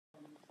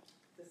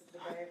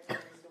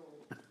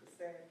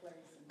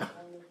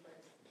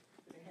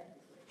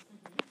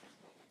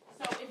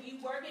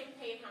were getting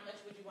paid, how much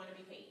would you want to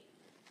be paid?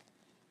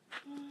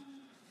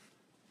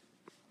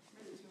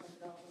 Maybe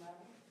 $200 an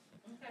hour.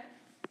 Okay.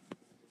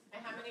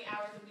 And how many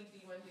hours a week do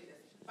you want to do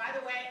this? By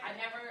the way, I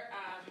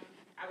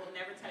will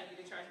never tell you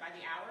to charge by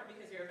the hour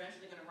because you're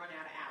eventually going to run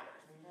out of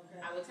hours.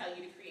 Okay. I will tell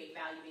you to create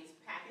value-based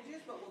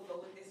packages, but we'll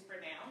go with this for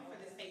now for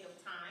the sake of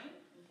time.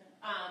 Okay.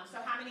 So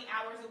how many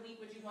hours a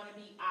week would you want to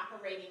be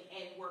operating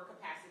in work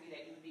capacity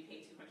that you would be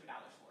paid $200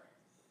 for?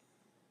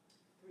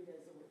 3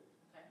 days a week.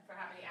 Okay. For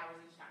how many hours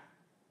each time?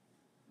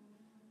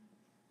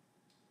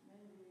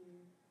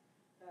 Maybe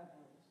 5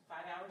 hours.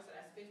 5 hours, so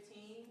that's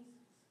 15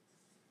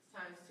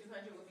 times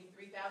 200 would be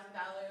 $3,000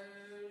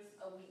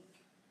 a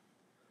week,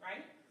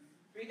 right?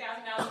 $3,000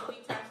 a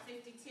week times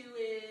 52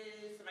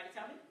 is, somebody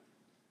tell me?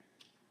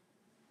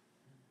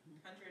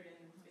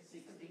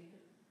 160 something.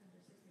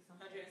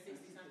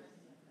 160 something.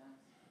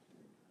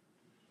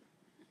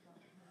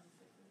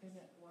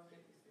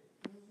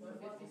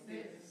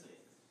 156.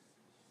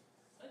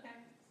 Okay.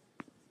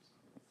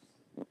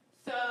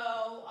 So,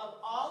 of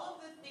all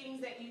of the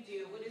things that you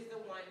do, what is the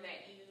one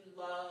that you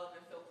love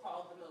and feel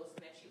called the most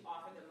and that you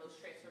offer the most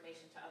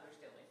transformation to others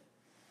doing?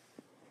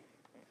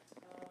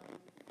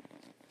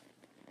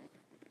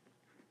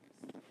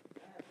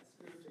 I have a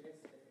spiritual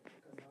aspect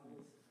because I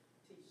always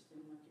teach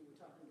them, like you were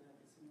talking about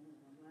this morning,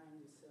 align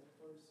yourself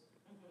first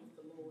with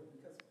the Lord,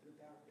 because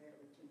without that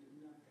we can do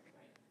nothing.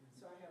 Right.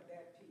 So I have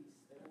that piece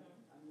that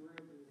I'm real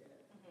good at.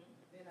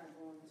 Then I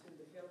go into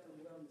the health and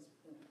wellness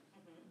point,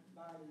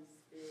 body,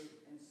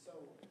 spirit, and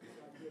soul. So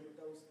I deal with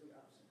those 3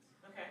 options.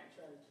 Okay. I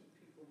try to keep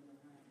people in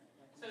alignment.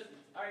 Like So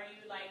are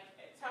you like,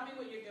 tell me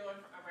what you're doing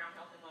around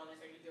health and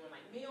wellness. Are you doing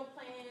like meal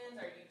plans?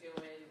 Are you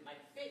doing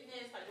like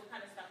fitness? Like what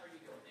kind of stuff are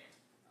you doing there?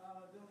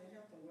 Doing the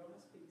health and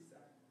wellness piece,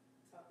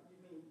 you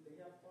mean the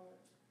health part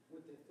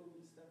with the food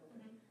and stuff?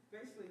 Okay.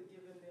 Basically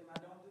giving them, I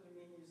don't do the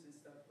menus and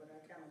stuff, but I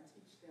kind of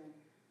teach them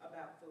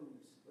about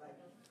foods, like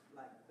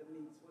the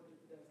meats, what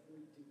does the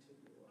meat do to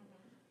you,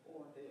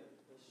 or the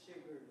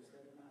sugars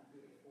that are not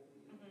good for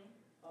you.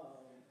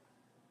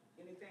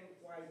 Anything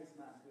white is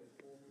not good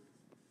for you.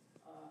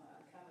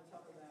 I kind of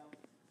talk about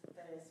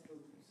fast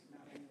foods,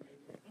 not only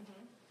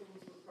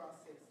foods with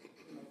processed, that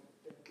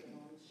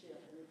on the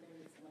shelf, anything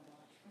that's in a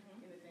box,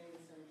 anything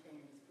that's in a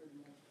can is pretty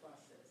much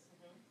processed.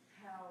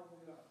 How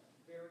we are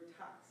very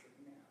toxic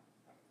now.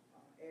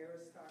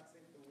 Air is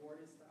toxic, the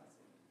water is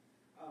toxic,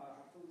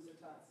 our foods are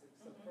toxic.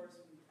 So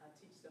first I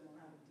teach them on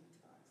how to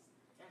detox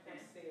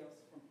themselves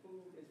from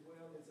food as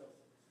well as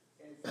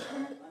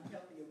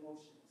unhealthy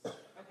emotions.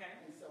 Okay.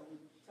 And so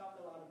we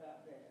talk a lot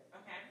about that.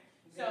 Okay.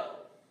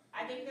 So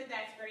I think that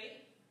that's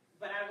great,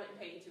 but I wouldn't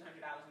pay you $200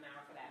 an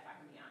hour for that if I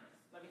can be honest.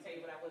 Let me tell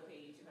you what I would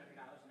pay you $200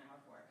 an hour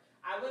for.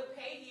 I would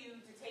pay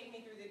you to take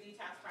me through the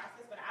detox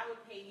process, but I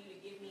would pay you to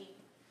give me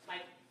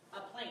like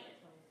a plan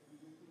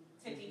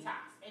to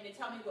detox and to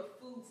tell me what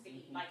foods to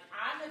eat. Like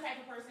I'm the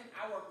type of person,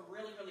 I work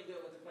really, really good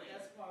with the plan.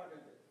 That's part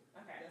of it.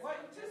 Okay. Well,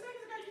 2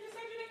 seconds ago you just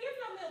said you didn't give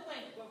no meal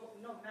plan. Well,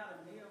 no, not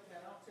a meal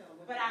plan. I'll tell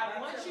them. But I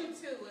want you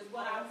to is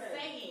what I'm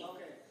saying.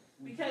 Okay.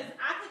 Because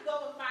I could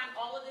go and find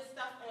all of this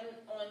stuff on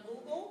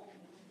Google,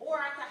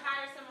 or I could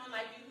hire someone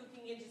like you who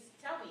can just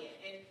tell me it.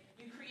 And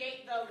you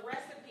create the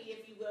recipe,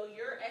 if you will,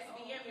 your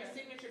SBM, your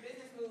signature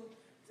business move,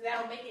 so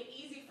that'll make it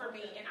easy for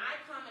me. And I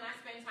come and I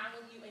spend time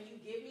with you and you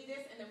give me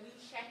this and then we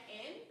check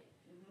in.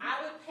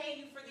 I would pay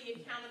you for the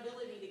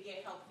accountability to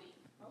get healthy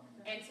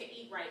and to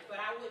eat right. But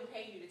I wouldn't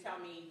pay you to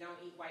tell me don't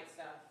eat white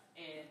stuff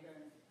and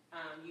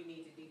you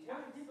need to detox.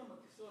 Well, give them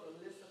a sort of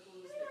list of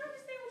foods. I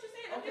understand what you're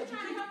saying. I'm just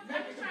trying to help.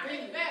 I'm just trying to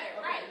make it better,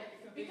 right?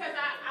 Because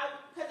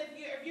because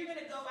if you're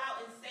gonna go out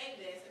and say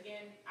this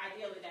again,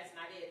 ideally that's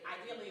not it.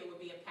 Ideally it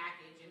would be a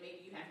package, and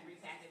maybe you have 3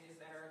 packages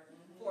that are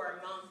for a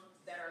month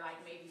that are like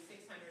maybe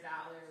 $600,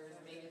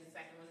 and maybe the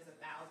second one is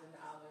 $1,000,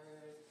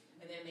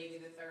 and then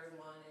maybe the third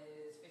one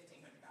is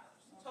 $1,500.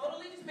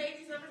 Totally just made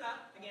these numbers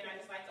up. Again,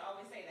 I just like to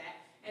always say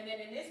that. And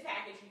then in this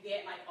package you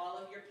get like all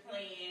of your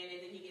plan,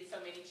 and then you get so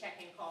many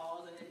check-in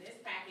calls, and then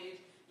this package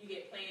you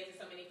get plans and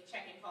so many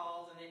check-in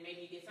calls, and then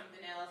maybe you get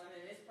something else, and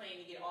then this plan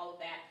you get all of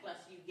that, plus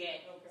you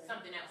get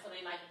something else. So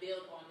they like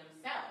build on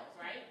themselves,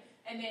 right?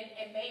 And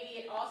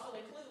maybe it also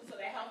includes, so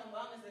that health and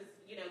wellness is,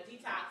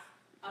 detox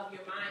of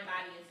your mind,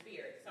 body, and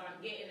spirit. So I'm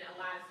getting a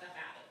lot of stuff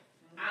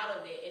out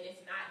of it, and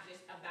it's not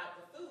just about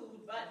the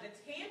food, but the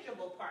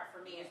tangible part for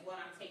me is what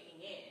I'm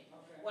taking in,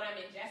 what I'm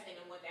ingesting,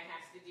 and what that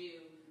has to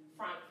do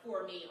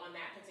for me on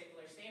that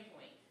particular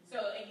standpoint.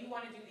 So, and you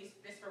want to do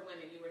this for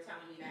women, you were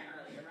telling me that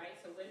earlier, right?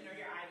 So women are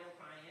your ideal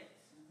clients.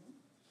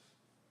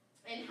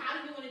 And how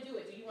do you want to do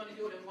it? Do you want to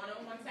do it in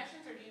one-on-one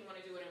sessions, or do you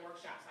want to do it in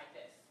workshops like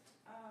this?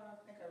 I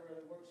think I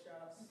really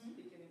workshops,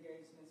 speaking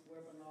engagements,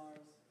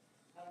 webinars.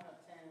 I don't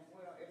have time.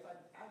 Well, if I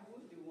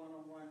would do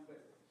one-on-one,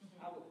 but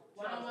I would.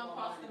 One-on-one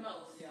costs the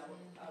most. Yeah,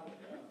 I would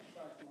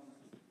charge more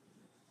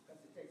because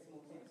it takes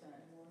more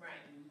time. Right.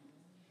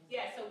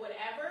 Yeah, so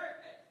whatever,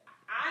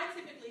 I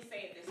typically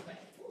say it this way.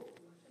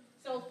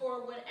 So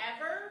for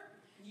whatever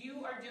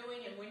you are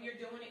doing and when you're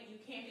doing it, you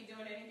can't be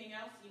doing anything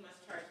else, you must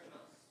charge the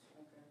most.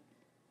 Okay.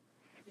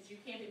 Because you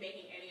can't be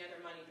making any other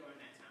money during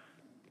that time.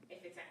 If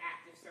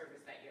active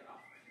service that you're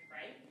offering,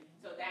 right?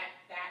 So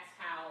that's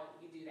how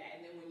you do that.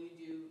 And then when you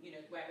do, you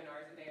know,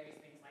 webinars and various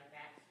things like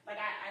that. Like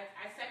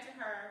I said to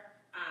her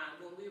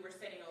when we were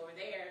sitting over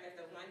there that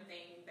the one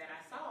thing that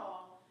I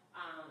saw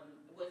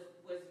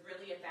was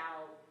really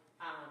about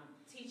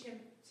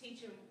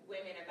teaching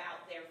women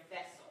about their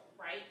vessel,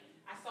 right?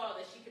 I saw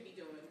that she could be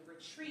doing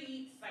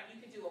retreats, like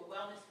you could do a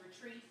wellness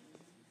retreat,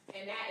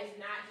 and that is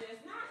not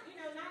just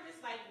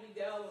like we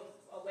go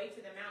away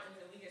to the mountains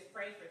and we just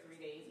pray for 3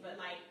 days, but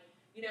like,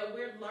 you know,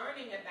 we're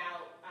learning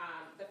about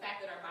the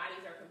fact that our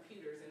bodies are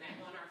computers and that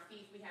on our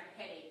feet we have a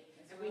headache,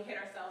 and we hit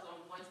ourselves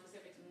on one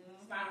specific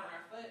spot on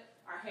our foot,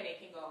 our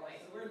headache can go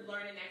away. So we're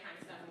learning that kind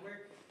of stuff, and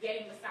we're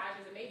getting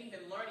massages and maybe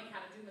even learning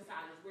how to do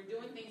massages. We're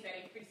doing things that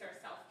increase our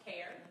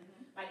self-care.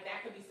 Like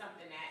that could be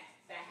something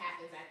that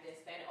happens at this.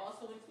 That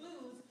also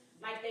includes,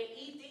 like they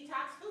eat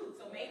detox food.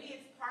 So maybe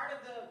it's part of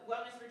the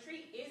wellness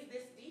retreat is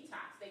this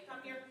detox. They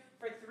come here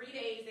for 3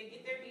 days, they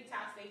get their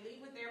detox, they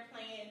leave with their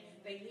plan,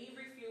 they leave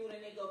refueled,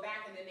 and they go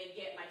back, and then they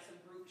get like some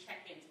group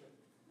check-ins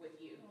with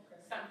you. Okay.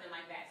 Something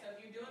like that. So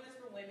if you're doing this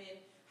for women,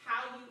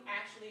 how you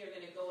actually are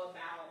going to go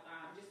about,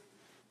 just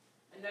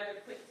another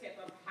quick tip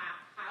of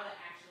how to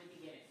actually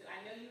begin it. So I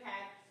know you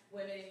have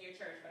women in your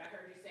church, but I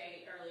heard you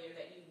say earlier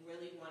that you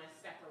really want to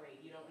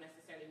separate. You don't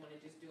necessarily want to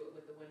just do it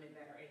with the women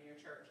that are in your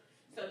church.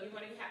 So you're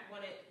going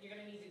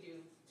to need to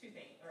do 2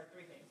 things or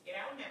 3 things. Get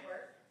out and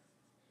network.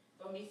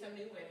 Go meet some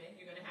new women.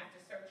 You're going to have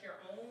to search your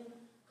own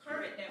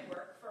current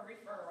network for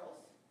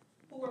referrals.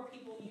 Who are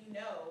people you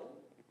know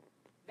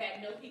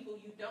that know people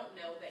you don't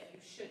know that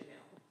you should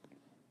know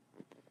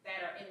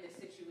that are in this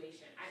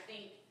situation? I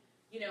think,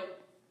 you know,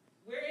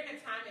 we're in a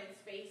time and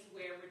space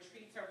where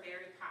retreats are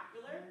very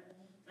popular,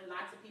 and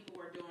lots of people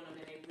are doing them,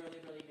 and they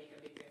really, really make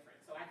a big difference.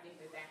 So I think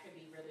that could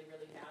be really,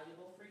 really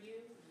valuable for you.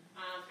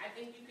 I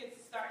think you could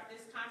start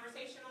this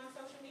conversation on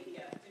social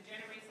media to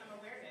generate some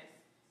awareness.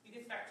 You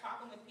can start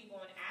talking with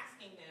people and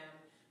asking them,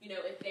 you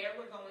know, if they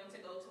were going to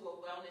go to a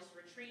wellness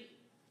retreat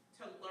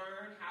to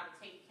learn how to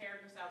take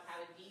care of themselves, how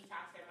to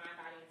detox their mind,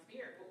 body, and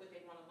spirit, what would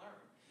they want to learn?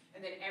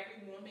 And then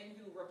every woman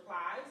who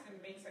replies and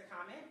makes a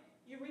comment,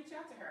 you reach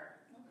out to her.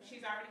 Okay.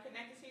 She's already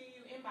connected to you,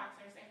 you inbox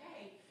her and say,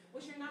 hey,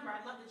 what's your number?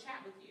 I'd love to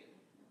chat with you.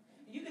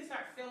 You can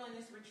start filling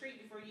this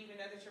retreat before you even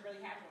know that you're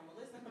really having one. Well,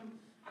 listen,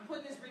 I'm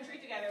putting this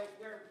retreat together.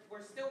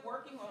 We're still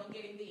working on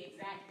getting the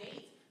exact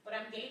dates, but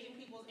I'm gauging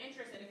people's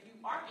interest. And if you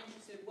are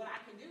interested, what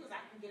I can do is I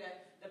can get a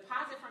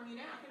deposit from you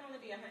now. It can only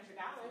be $100,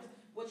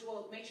 which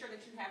will make sure that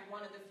you have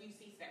one of the few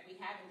seats that we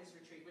have in this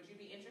retreat. Would you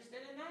be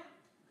interested in that?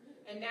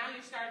 And now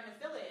you're starting to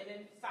fill it. And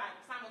then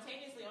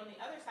simultaneously on the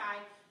other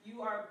side, you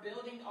are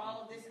building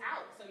all of this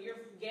out. So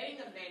you're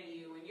getting a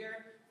venue and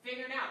you're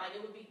figuring out, like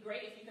it would be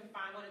great if you can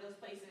find one of those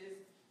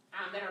places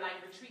that are like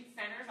retreat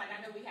centers. Like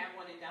I know we have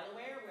one in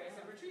Delaware where it's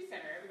a retreat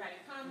center. Everybody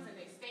comes and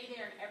they stay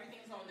there and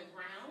everything's on the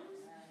grounds.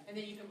 And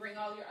then you can bring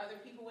all your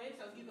other people in.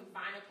 So if you can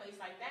find a place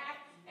like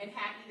that and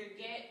have either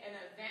get an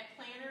event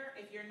planner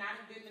if you're not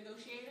a good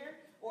negotiator,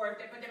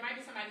 but there might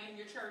be somebody in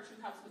your church who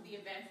helps with the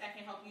events that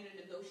can help you to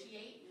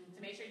negotiate to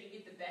make sure you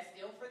get the best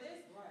deal for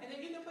this. Right. And then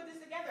you can put this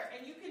together.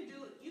 And you could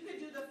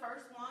do the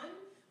first one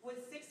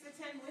with 6 to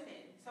 10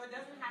 women. So it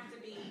doesn't have to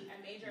be a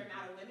major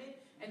amount of women.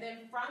 And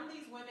then from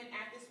these women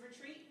at this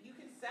retreat, you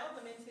can sell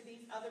them into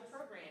these other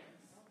programs.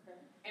 Okay.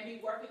 And be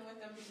working with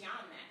them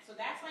beyond that. So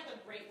that's like a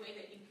great way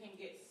that you can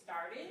get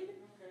started.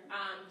 Okay.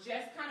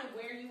 Just kind of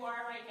where you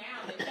are right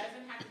now. It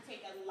doesn't have to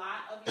take a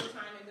lot of your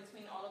time in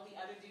between all of the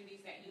other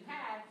duties that you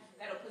have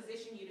that'll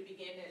position you to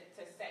begin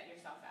to set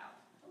yourself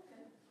out.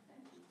 Okay.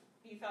 Thank you.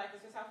 Do you feel like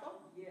this was helpful?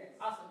 Yes.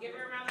 Awesome. Give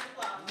her a round of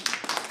applause.